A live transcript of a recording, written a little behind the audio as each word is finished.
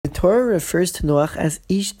Torah refers to Noach as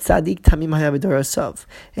Ish Tzadik Tamim Haya B'Dorasav,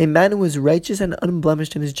 a man who was righteous and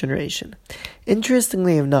unblemished in his generation.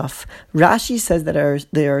 Interestingly enough, Rashi says that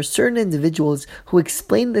there are certain individuals who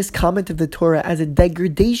explain this comment of the Torah as a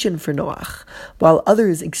degradation for Noach, while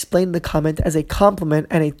others explain the comment as a compliment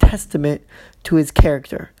and a testament to his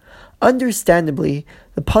character. Understandably,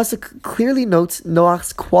 the pasuk clearly notes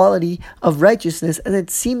Noach's quality of righteousness, and it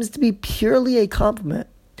seems to be purely a compliment.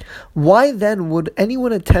 Why then would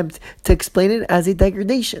anyone attempt to explain it as a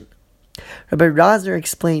degradation? Rabbi Rosner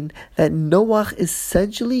explained that Noach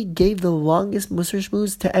essentially gave the longest Musar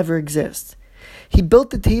Shmuz to ever exist. He built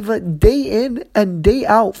the Teva day in and day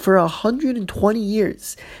out for 120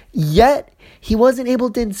 years, yet he wasn't able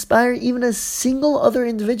to inspire even a single other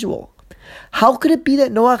individual. How could it be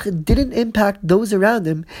that Noach didn't impact those around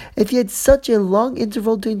him if he had such a long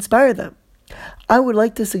interval to inspire them? I would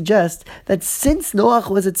like to suggest that since Noach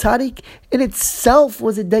was a tzaddik, in itself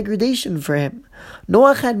was a degradation for him.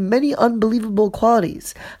 Noach had many unbelievable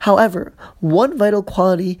qualities. However, one vital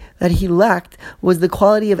quality that he lacked was the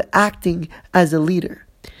quality of acting as a leader.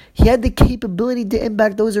 He had the capability to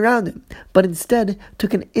impact those around him, but instead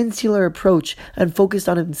took an insular approach and focused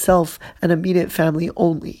on himself and immediate family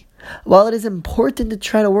only. While it is important to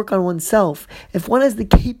try to work on oneself, if one has the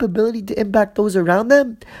capability to impact those around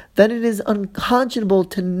them, then it is unconscionable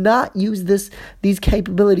to not use these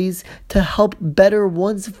capabilities to help better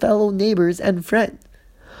one's fellow neighbors and friends.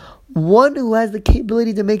 One who has the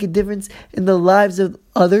capability to make a difference in the lives of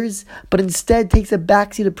others, but instead takes a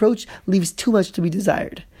backseat approach, leaves too much to be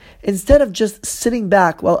desired. Instead of just sitting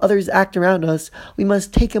back while others act around us, we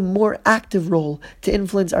must take a more active role to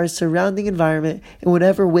influence our surrounding environment in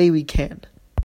whatever way we can.